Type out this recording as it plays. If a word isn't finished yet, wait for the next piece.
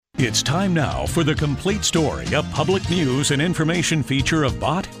It's time now for The Complete Story, a public news and information feature of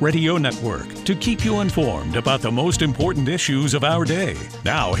Bott Radio Network to keep you informed about the most important issues of our day.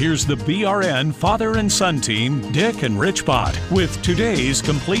 Now, here's the BRN father and son team, Dick and Rich Bott, with today's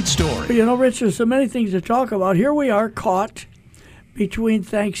Complete Story. You know, Rich, there's so many things to talk about. Here we are caught between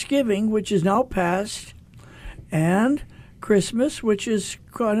Thanksgiving, which is now past, and Christmas, which is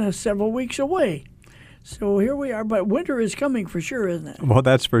kind of several weeks away. So here we are, but winter is coming for sure, isn't it? Well,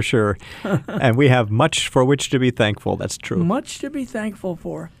 that's for sure. And we have much for which to be thankful. That's true. Much to be thankful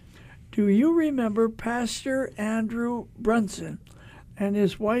for. Do you remember Pastor Andrew Brunson and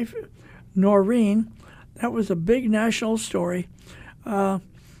his wife, Noreen? That was a big national story.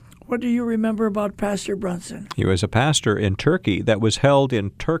 What do you remember about Pastor Brunson? He was a pastor in Turkey that was held in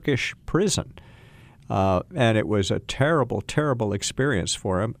Turkish prison. And it was a terrible, terrible experience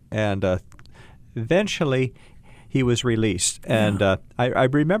for him. And eventually, he was released. And I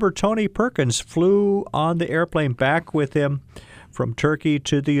remember Tony Perkins flew on the airplane back with him from Turkey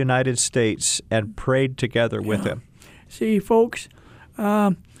to the United States and prayed together with him. See, folks,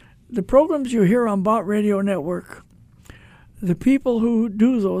 the programs you hear on Bott Radio Network, the people who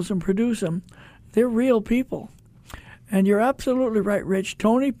do those and produce them, they're real people. And you're absolutely right, Rich.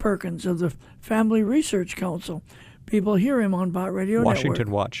 Tony Perkins of the Family Research Council. People hear him on Bott Radio Washington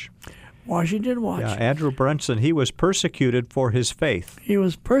Network. Washington Watch. Yeah, Andrew Brunson, he was persecuted for his faith. He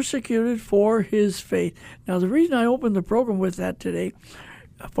was persecuted for his faith. Now, the reason I opened the program with that today,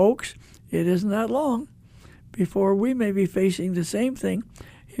 folks, it isn't that long before we may be facing the same thing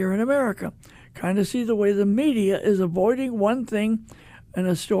here in America. Kind of see the way the media is avoiding one thing in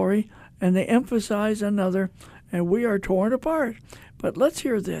a story, and they emphasize another, and we are torn apart. But let's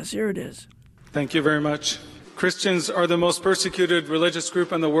hear this. Here it is. Thank you very much. Christians are the most persecuted religious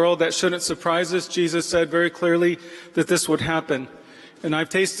group in the world. That shouldn't surprise us. Jesus said very clearly that this would happen. And I've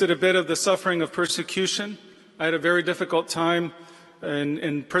tasted a bit of the suffering of persecution. I had a very difficult time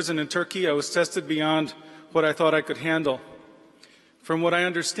in prison in Turkey. I was tested beyond what I thought I could handle. From what I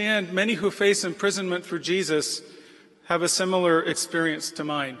understand, many who face imprisonment for Jesus have a similar experience to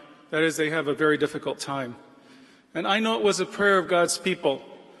mine. That is, they have a very difficult time. And I know it was a prayer of God's people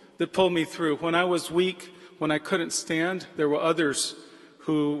that pulled me through. When I was weak, when I couldn't stand, there were others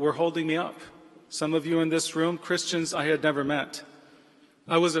who were holding me up. Some of you in this room, Christians I had never met.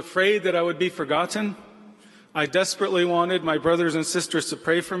 I was afraid that I would be forgotten. I desperately wanted my brothers and sisters to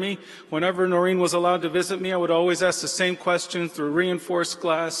pray for me. Whenever Noreen was allowed to visit me, I would always ask the same question through reinforced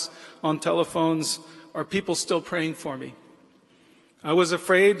glass on telephones. Are people still praying for me? I was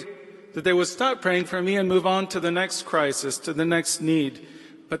afraid that they would stop praying for me and move on to the next crisis, to the next need.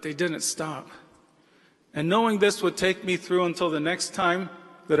 But they didn't stop. And knowing this would take me through until the next time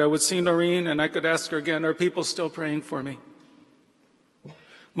that I would see Noreen and I could ask her again, are people still praying for me?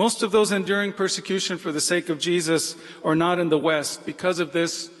 Most of those enduring persecution for the sake of Jesus are not in the West. Because of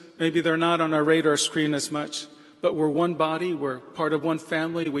this, maybe they're not on our radar screen as much. But we're one body, we're part of one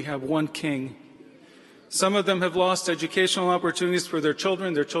family, we have one king. Some of them have lost educational opportunities for their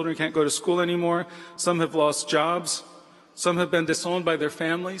children can't go to school anymore. Some have lost jobs. Some have been disowned by their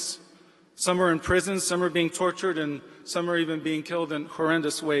families. Some are in prison, some are being tortured, and some are even being killed in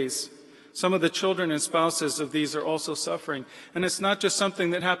horrendous ways. Some of the children and spouses of these are also suffering. And it's not just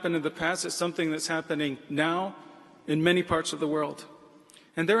something that happened in the past, it's something that's happening now in many parts of the world.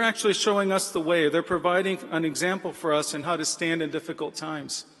 And they're actually showing us the way. They're providing an example for us in how to stand in difficult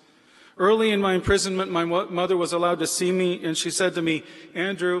times. Early in my imprisonment, my mother was allowed to see me, and she said to me,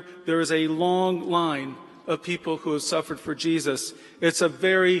 Andrew, there is a long line of people who have suffered for Jesus. It's a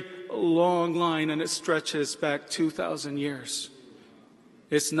very long line, and it stretches back 2,000 years.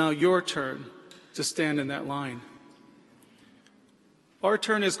 It's now your turn to stand in that line. Our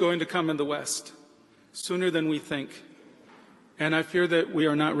turn is going to come in the West sooner than we think, and I fear that we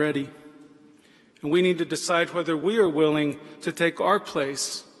are not ready. And we need to decide whether we are willing to take our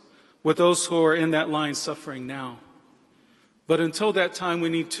place with those who are in that line suffering now. But until that time, we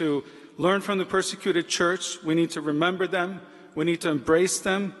need to learn from the persecuted church. We need to remember them. We need to embrace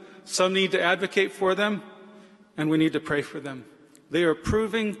them. Some need to advocate for them, and we need to pray for them. They are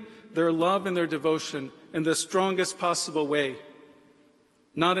proving their love and their devotion in the strongest possible way,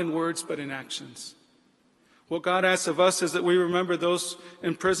 not in words, but in actions. What God asks of us is that we remember those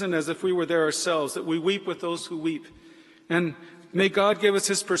in prison as if we were there ourselves, that we weep with those who weep. And may God give us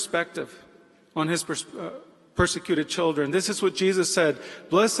his perspective on his persecuted children. This is what Jesus said.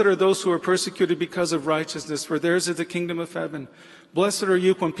 Blessed are those who are persecuted because of righteousness, for theirs is the kingdom of heaven. Blessed are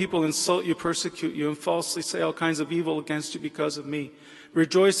you when people insult you, persecute you, and falsely say all kinds of evil against you because of me.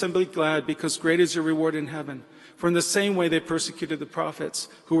 Rejoice and be glad, because great is your reward in heaven. for in the same way they persecuted the prophets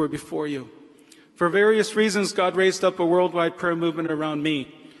who were before you. For various reasons, God raised up a worldwide prayer movement around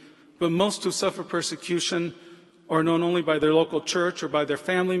me. But most who suffer persecution are known only by their local church or by their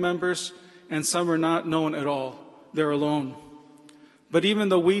family members, and some are not known at all. They're alone. But even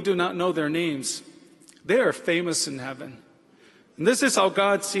though we do not know their names, they are famous in heaven. And this is how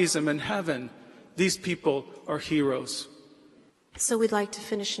God sees them in heaven. These people are heroes. So we'd like to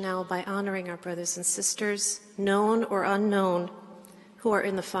finish now by honoring our brothers and sisters, known or unknown, who are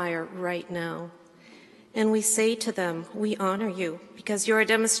in the fire right now. And we say to them, we honor you because you are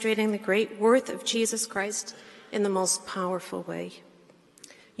demonstrating the great worth of Jesus Christ in the most powerful way.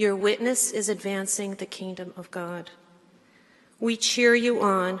 Your witness is advancing the kingdom of God. We cheer you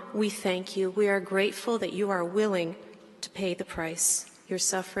on. We thank you. We are grateful that you are willing to pay the price. Your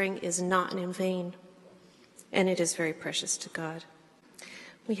suffering is not in vain, and it is very precious to God.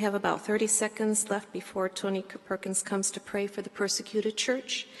 We have about 30 seconds left before Tony Perkins comes to pray for the persecuted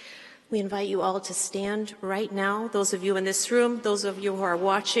church. We invite you all to stand right now, those of you in this room, those of you who are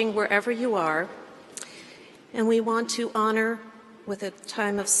watching, wherever you are. And we want to honor, with a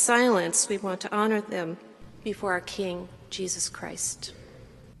time of silence, we want to honor them before our King, Jesus Christ.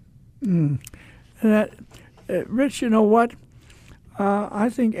 Rich, you know what? I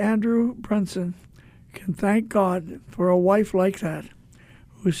think Andrew Brunson can thank God for a wife like that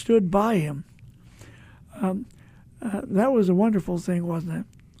who stood by him. That was a wonderful thing, wasn't it?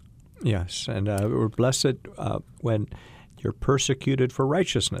 Yes, and we're blessed when you're persecuted for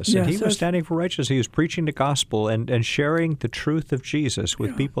righteousness. Yes, and he was standing for righteousness. He was preaching the gospel and sharing the truth of Jesus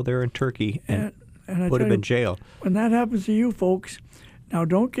with people there in Turkey and put him in jail. When that happens to you folks, now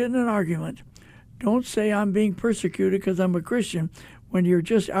don't get in an argument. Don't say I'm being persecuted because I'm a Christian when you're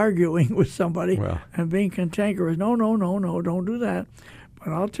just arguing with somebody and being cantankerous. No, don't do that. But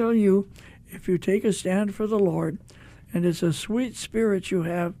I'll tell you, if you take a stand for the Lord, and it's a sweet spirit you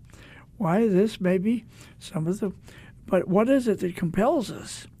have, why, this may be some of the... But what is it that compels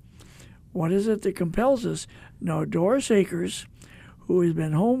us? What is it that compels us? Now, Doris Akers, who has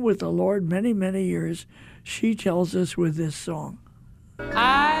been home with the Lord many, many years, she tells us with this song.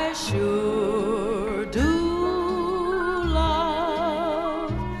 I sure do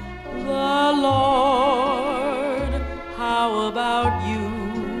love the Lord. How about you?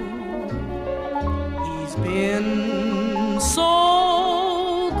 He's been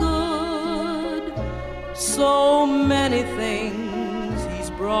so good, so many things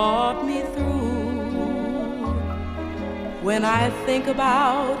he's brought me through. When I think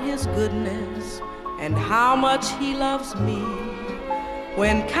about his goodness and how much he loves me,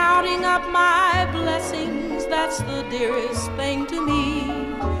 when counting up my blessings, that's the dearest thing to me.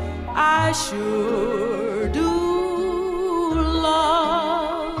 I sure do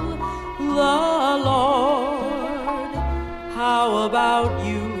love the Lord. How about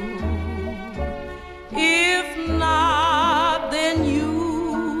you? If not, then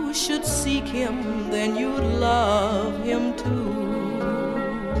you should seek him, then you'd love him too.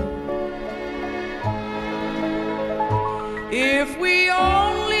 If we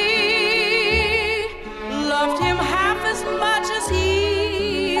only loved him half as much as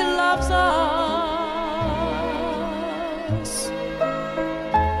he loves us,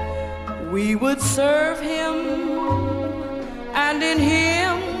 we would serve him, and in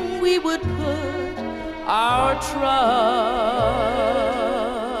him we would put our trust.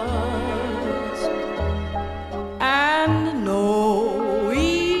 And knowing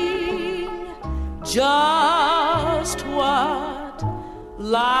just what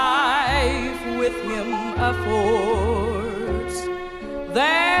life with him affords,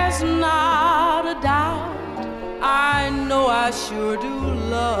 there's not a doubt, I know I sure do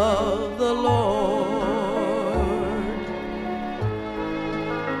love the Lord.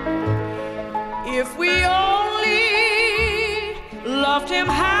 If we only loved him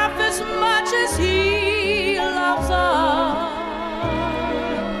half as much as he loves us,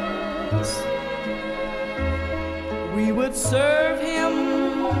 we would serve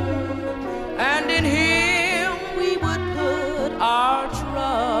him, and in him we would put our trust.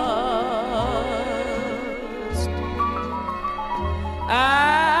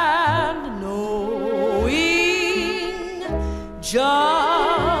 And knowing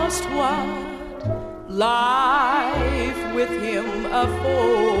just what life with him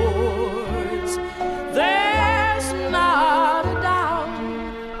affords, there's not a doubt,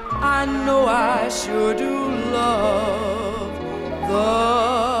 I know I sure do love the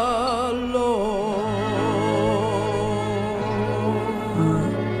Lord.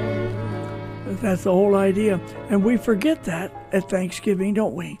 That's the whole idea. And we forget that at Thanksgiving,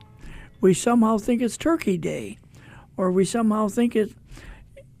 don't we? We somehow think it's Turkey Day. or we somehow think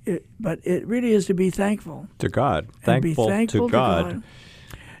but it really is to be thankful. To God. And be thankful to God.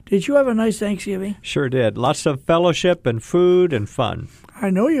 Did you have a nice Thanksgiving? Sure did. Lots of fellowship and food and fun. I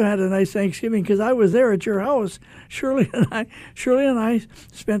know you had a nice Thanksgiving because I was there at your house. Shirley and I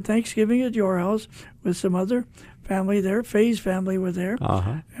spent Thanksgiving at your house with some other family there. Faye's family were there.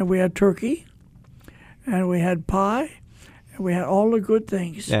 And we had turkey, and we had pie, and we had all the good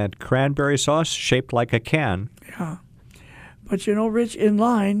things. And cranberry sauce shaped like a can. Yeah. But you know, Rich, in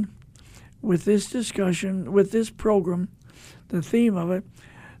line with this discussion, with this program, the theme of it,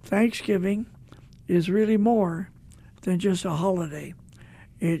 Thanksgiving is really more than just a holiday.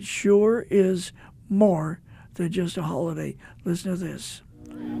 It sure is more than just a holiday. Listen to this.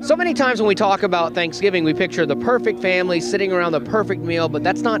 So many times when we talk about Thanksgiving, we picture the perfect family sitting around the perfect meal, but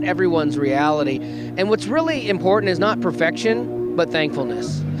that's not everyone's reality. And what's really important is not perfection, but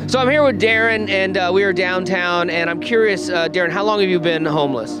thankfulness. So I'm here with Darren, and we are downtown, and I'm curious, Darren, how long have you been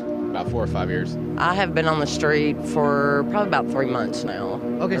homeless? About 4 or 5 years. I have been on the street for probably about 3 months now.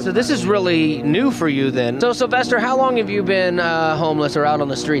 Okay, so this is really new for you then. So Sylvester, how long have you been homeless or out on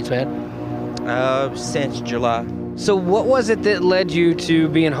the streets, man? Since July. So what was it that led you to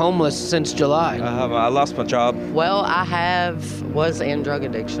being homeless since July? I lost my job. Well, was in drug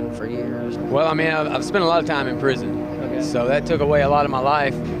addiction for years. Well, I mean, I've spent a lot of time in prison, so that took away a lot of my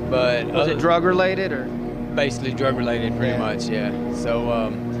life. But was it drug related or? Basically drug related, pretty much, yeah. So,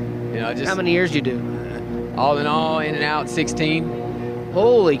 just. How many years did you do? All in all, in and out, 16.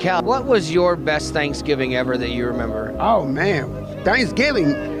 Holy cow! What was your best Thanksgiving ever that you remember? Oh man,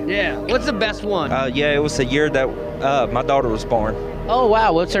 Thanksgiving. Yeah. What's the best one? It was the year that my daughter was born. Oh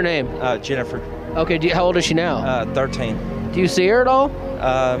wow! What's her name? Jennifer. Okay. How old is she now? 13. Do you see her at all?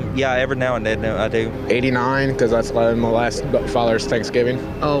 Yeah, every now and then I do. 89, because that's my last father's Thanksgiving.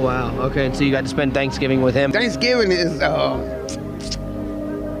 Oh wow! Okay, and so you got to spend Thanksgiving with him. Thanksgiving is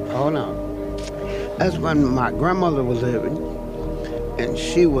hold on. That's when my grandmother was living, and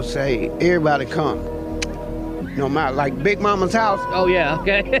she would say, "Everybody come." No matter, like Big Mama's house. Oh yeah,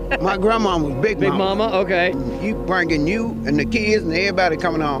 okay. My grandma was Big Mama. Big Mama, okay. You bringing you and the kids and everybody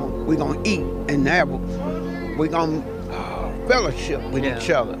coming on. We gonna eat and we gonna fellowship with each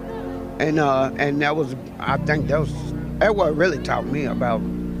other, and that was, I think that what really taught me about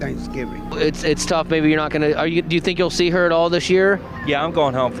Thanksgiving. It's tough. Maybe you're not gonna. Do you think you'll see her at all this year? Yeah, I'm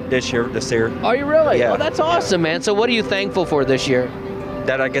going home this year. Are you really? Yeah. Well, that's awesome, man. So what are you thankful for this year?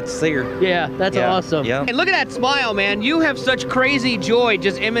 That I get to see her. Yeah, that's awesome. Yeah. And look at that smile, man. You have such crazy joy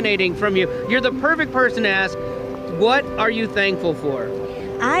just emanating from you. You're the perfect person to ask, what are you thankful for?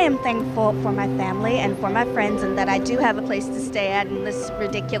 I am thankful for my family and for my friends, and that I do have a place to stay at in this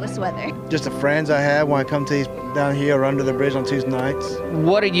ridiculous weather. Just the friends I have when I come to down here or under the bridge on Tuesday nights.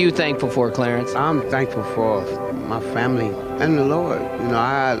 What are you thankful for, Clarence? I'm thankful for my family and the Lord.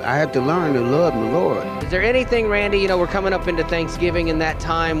 I had to learn to love the Lord. Is there anything, Randy, we're coming up into Thanksgiving and that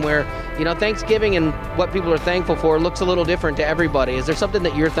time where, Thanksgiving and what people are thankful for looks a little different to everybody. Is there something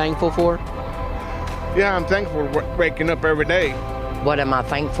that you're thankful for? Yeah, I'm thankful for waking up every day. What am I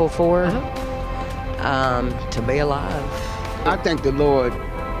thankful for? To be alive. I thank the Lord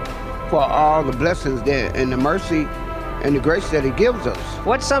for all the blessings that, and the mercy and the grace that He gives us.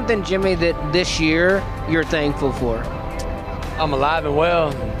 What's something, Jimmy, that this year you're thankful for? I'm alive and well.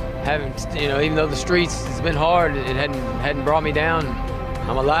 Even though the streets has been hard, it hadn't brought me down.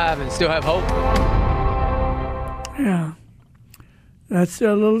 I'm alive and still have hope. Yeah, that's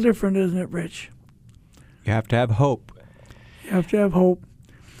a little different, isn't it, Rich? You have to have hope. You have to have hope.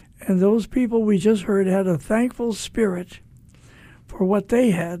 And those people we just heard had a thankful spirit for what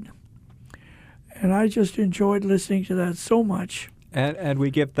they had. And I just enjoyed listening to that so much. And we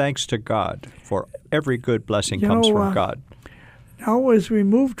give thanks to God for every good blessing comes from God. Now as we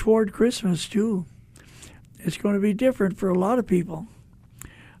move toward Christmas too, it's going to be different for a lot of people.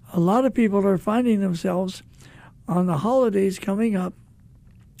 A lot of people are finding themselves on the holidays coming up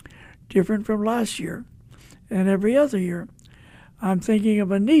different from last year and every other year. I'm thinking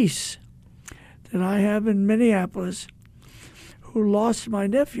of a niece that I have in Minneapolis who lost my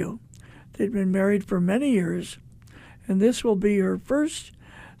nephew. They'd been married for many years, and this will be her first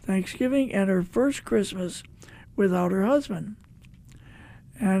Thanksgiving and her first Christmas without her husband.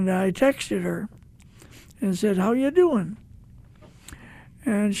 And I texted her and said, "How you doing?"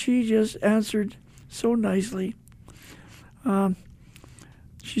 And she just answered so nicely,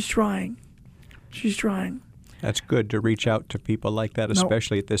 she's trying. She's trying. That's good to reach out to people like that,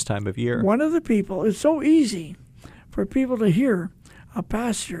 especially at this time of year. One of the people, it's so easy for people to hear a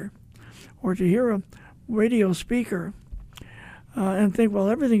pastor or to hear a radio speaker and think, well,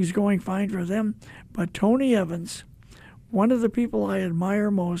 everything's going fine for them. But Tony Evans one of the people I admire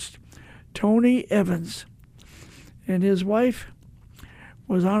most, Tony Evans, and his wife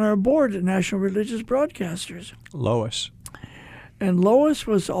was on our board at National Religious Broadcasters. Lois. And Lois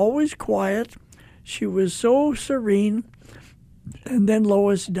was always quiet. She was so serene. And then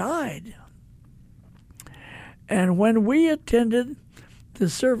Lois died. And when we attended the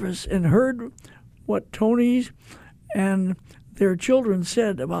service and heard what Tony and their children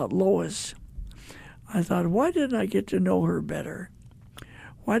said about Lois, I thought, why didn't I get to know her better?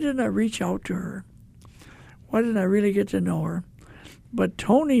 Why didn't I reach out to her? Why didn't I really get to know her? But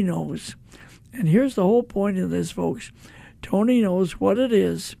Tony knows, and here's the whole point of this, folks. Tony knows what it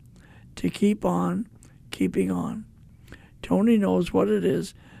is to keep on keeping on. Tony knows what it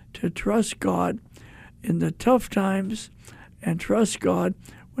is to trust God in the tough times and trust God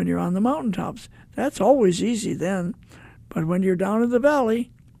when you're on the mountaintops. That's always easy then, but when you're down in the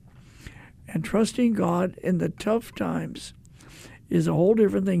valley and trusting God in the tough times is a whole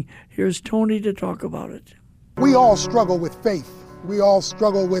different thing. Here's Tony to talk about it. We all struggle with faith. We all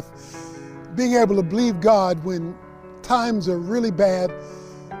struggle with being able to believe God when times are really bad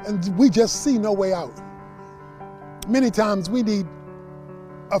and we just see no way out. Many times we need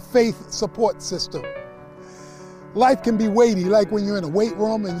a faith support system. Life can be weighty, like when you're in a weight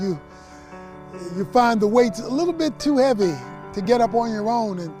room and you find the weights a little bit too heavy to get up on your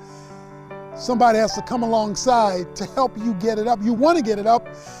own, and somebody has to come alongside to help you get it up. You want to get it up,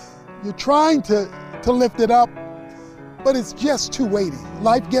 you're trying to lift it up, but it's just too weighty.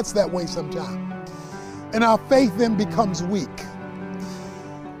 Life gets that way sometimes. And our faith then becomes weak.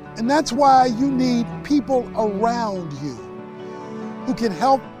 And that's why you need people around you who can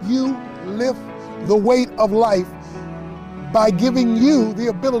help you lift the weight of life by giving you the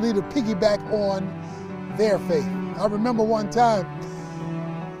ability to piggyback on their faith. I remember one time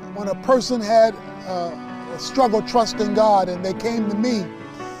when a person had a struggle trusting God and they came to me.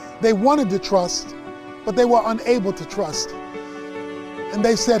 They wanted to trust, but they were unable to trust. And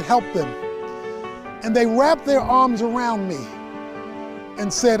they said, help them. And they wrapped their arms around me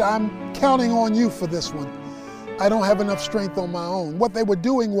and said, I'm counting on you for this one. I don't have enough strength on my own. What they were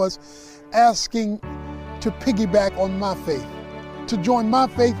doing was asking to piggyback on my faith, to join my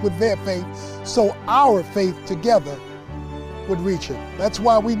faith with their faith, so our faith together would reach it. That's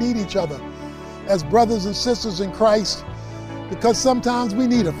why we need each other as brothers and sisters in Christ, because sometimes we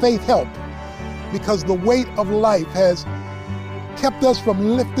need a faith help, because the weight of life has kept us from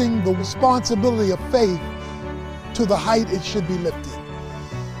lifting the responsibility of faith to the height it should be lifted.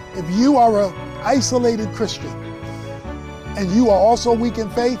 If you are an isolated Christian and you are also weak in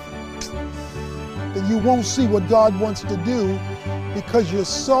faith, then you won't see what God wants to do, because you're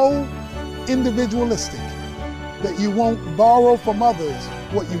so individualistic that you won't borrow from others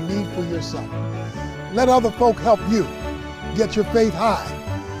what you need for yourself. Let other folk help you get your faith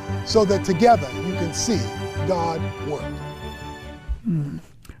high so that together you can see God work.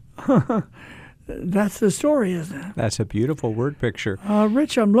 That's the story, isn't it? That's a beautiful word picture.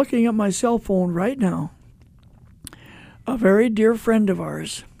 Rich, I'm looking at my cell phone right now. A very dear friend of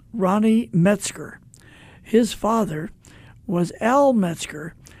ours, Ronnie Metzger. His father was Al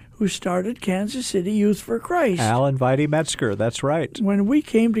Metzger, who started Kansas City Youth for Christ. Al and Vidi Metzger, that's right. When we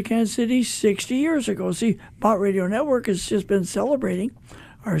came to Kansas City 60 years ago. See, Bott Radio Network has just been celebrating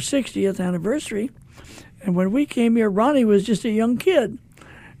our 60th anniversary. And when we came here, Ronnie was just a young kid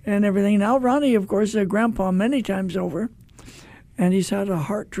and everything. Now Ronnie, of course, is a grandpa many times over, and he's had a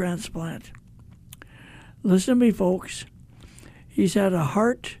heart transplant. Listen to me, folks. He's had a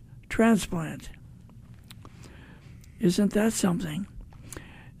heart transplant. Isn't that something?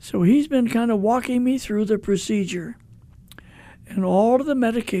 So he's been kind of walking me through the procedure and all of the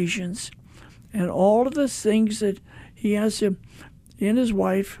medications and all of the things that he has to, and his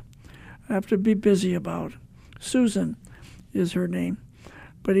wife, have to be busy about. Susan is her name.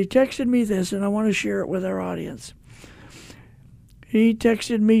 But he texted me this, and I want to share it with our audience. He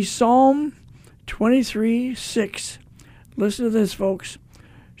texted me Psalm 23:6. Listen to this, folks.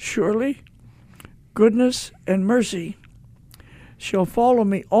 Surely goodness and mercy shall follow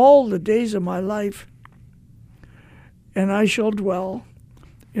me all the days of my life, and I shall dwell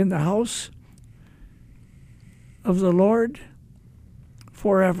in the house of the Lord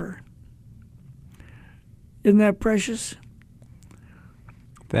forever. Isn't that precious?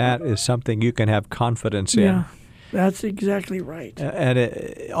 That is something you can have confidence in. Yeah, that's exactly right.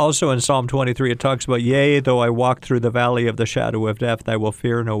 And also in Psalm 23, it talks about, yea, though I walk through the valley of the shadow of death, I will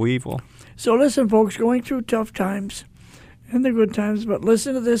fear no evil. So listen, folks, going through tough times and the good times, but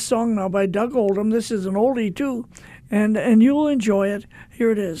listen to this song now by Doug Oldham. This is an oldie, too, and you'll enjoy it. Here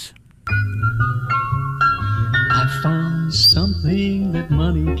it is. I found something that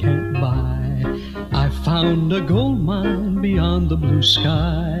money can't buy. I found a gold mine beyond the blue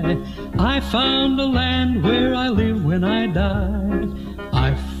sky. I found a land where I live when I die.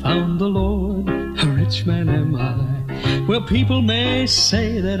 I found the Lord, a rich man am I. Well, people may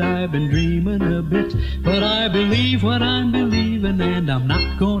say that I've been dreaming a bit, but I believe what I'm believing and I'm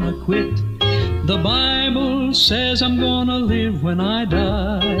not gonna quit. The Bible says I'm gonna live when I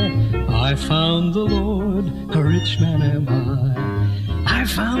die. I found the Lord, a rich man am I. I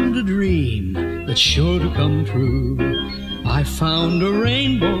found a dream that's sure to come true. I found a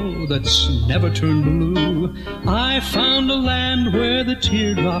rainbow that's never turned blue. I found a land where the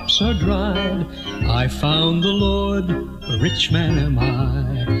teardrops are dried. I found the Lord, a rich man am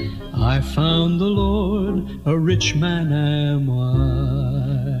I. I found the Lord, a rich man am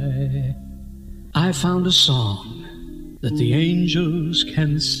I. I found a song that the angels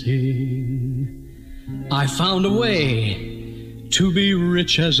can sing. I found a way to be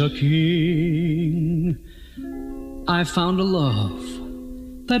rich as a king. I found a love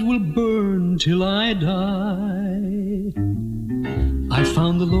that will burn till I die. I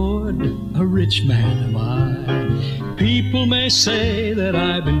found the Lord, a rich man am I. People may say that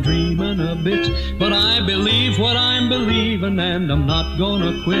I've been dreaming a bit, but I believe what I'm believing and I'm not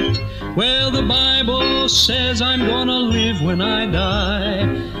gonna quit. Well, the Bible says I'm gonna live when I die.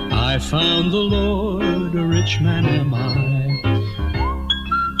 I found the Lord, a rich man am I.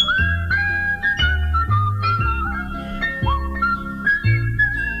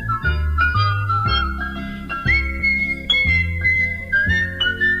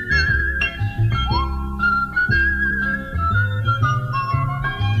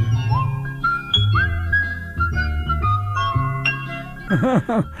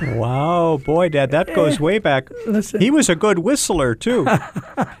 Wow, boy, Dad, that goes way back. Listen. He was a good whistler, too.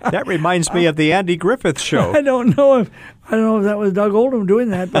 That reminds me of the Andy Griffith Show. I don't know if that was Doug Oldham doing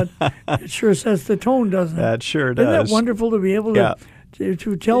that, but it sure sets the tone, doesn't it? That sure does. Isn't that wonderful to be able to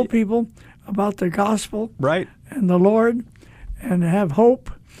tell people about the gospel, right, and the Lord, and have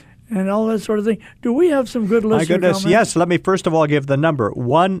hope, and all that sort of thing? Do we have some good listener My goodness, comments? yes. Let me first of all give the number,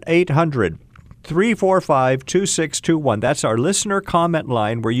 1-800-345-2621. That's our listener comment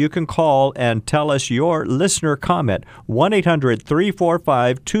line where you can call and tell us your listener comment.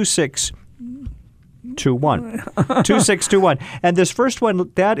 1-800-345-2621. 2621. And this first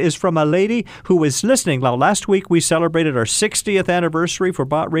one, Dad, is from a lady who was listening. Now, last week we celebrated our 60th anniversary for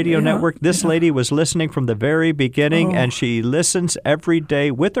Bott Radio Network. This lady was listening from the very beginning, and she listens every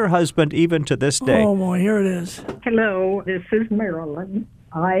day with her husband, even to this day. Oh, boy, here it is. Hello, this is Marilyn.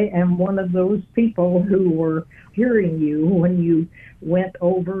 I am one of those people who were hearing you when you went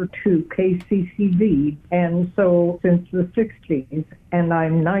over to KCCV, and so since the 60s, and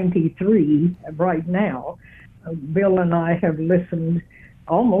I'm 93 right now, Bill and I have listened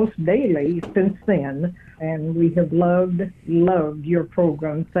almost daily since then, and we have loved your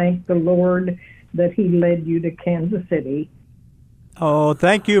program. Thank the Lord that he led you to Kansas City. Oh,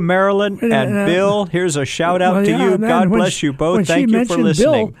 thank you, Marilyn. And Bill, here's a shout out to you. God bless you both. Thank you for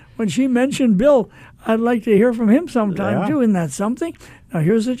listening. When she mentioned Bill, I'd like to hear from him sometime, too. Isn't that something? Now,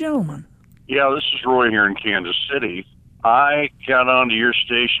 here's a gentleman. Yeah, this is Roy here in Kansas City. I got onto your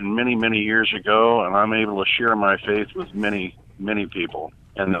station many, many years ago, and I'm able to share my faith with many, many people.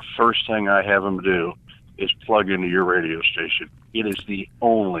 And the first thing I have them do is plug into your radio station. It is the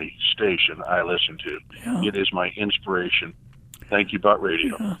only station I listen to. Yeah. It is my inspiration. Thank you, Bott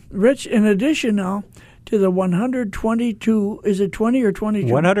Radio. Rich, in addition now to the 122, is it 20 or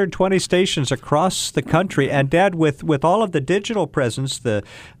 22? 120 stations across the country. And, Dad, with all of the digital presence, the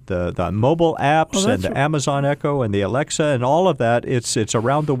mobile apps and the Amazon Echo and the Alexa and all of that, it's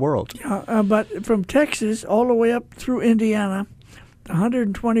around the world. Yeah, but from Texas all the way up through Indiana, the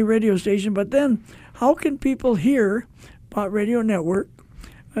 120 radio station. But then how can people hear Bott Radio Network?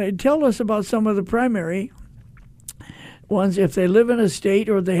 Tell us about some of the primary ones, if they live in a state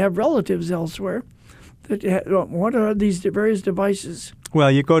or they have relatives elsewhere. What are these various devices?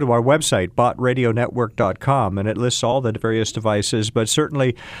 Well, you go to our website, bottradionetwork.com, and it lists all the various devices. But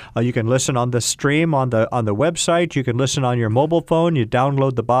certainly, you can listen on the stream on the website. You can listen on your mobile phone. You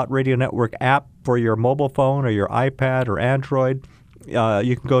download the Bott Radio Network app for your mobile phone or your iPad or Android.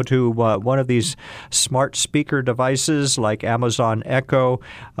 You can go to one of these smart speaker devices like Amazon Echo,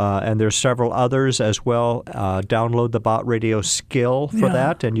 and there's several others as well. Download the Bot Radio skill for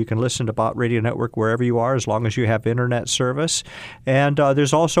that, and you can listen to Bot Radio Network wherever you are as long as you have internet service. And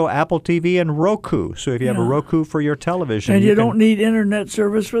there's also Apple TV and Roku. So if you have a Roku for your television. And you don't need internet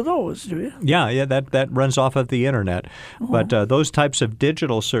service for those, do you? Yeah, that runs off of the internet. But those types of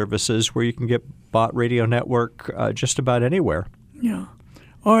digital services where you can get Bot Radio Network just about anywhere. Yeah.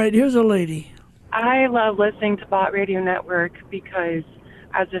 All right, here's a lady. I love listening to Bot Radio Network because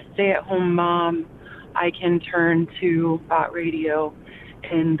as a stay-at-home mom, I can turn to Bot Radio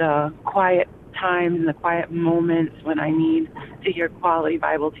in the quiet times and the quiet moments when I need to hear quality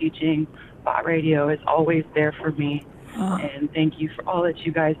Bible teaching. Bot Radio is always there for me. And thank you for all that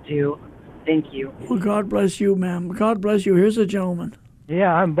you guys do. Thank you. Well, God bless you, ma'am. God bless you. Here's a gentleman.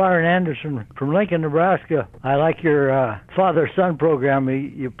 Yeah, I'm Byron Anderson from Lincoln, Nebraska. I like your father-son program.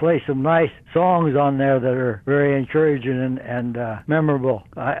 You play some nice songs on there that are very encouraging and memorable.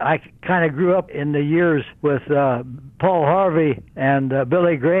 I kind of grew up in the years with Paul Harvey and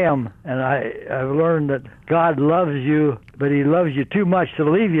Billy Graham, and I've learned that God loves you, but he loves you too much to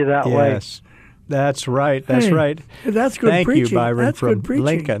leave you that way. Yes. That's right. That's right. That's good Thank preaching. you, Byron, That's from good preaching.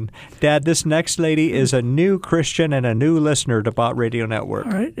 Lincoln. Dad, this next lady is a new Christian and a new listener to Bot Radio Network.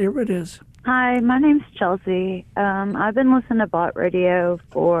 All right, here it is. Hi, my name's Chelsea. I've been listening to Bot Radio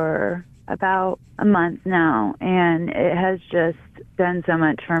for about a month now, and it has just done so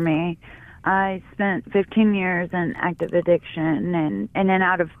much for me. I spent 15 years in active addiction and in and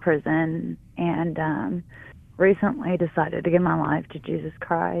out of prison, and recently decided to give my life to Jesus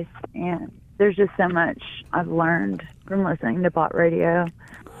Christ. And there's just so much I've learned from listening to Bot Radio.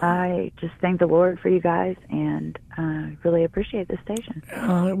 I just thank the Lord for you guys, and really appreciate the station.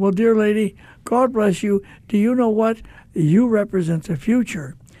 Well, dear lady, God bless you. Do you know what? You represent the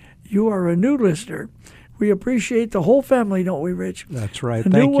future. You are a new listener. We appreciate the whole family, don't we, Rich? That's right.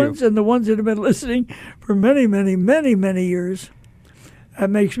 The Thank new you. ones and the ones that have been listening for many, many, many, many years. That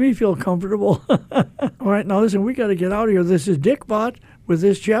makes me feel comfortable. All right, now listen, we got to get out of here. This is Dick Bott with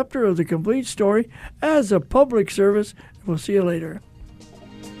this chapter of The Complete Story as a public service. We'll see you later.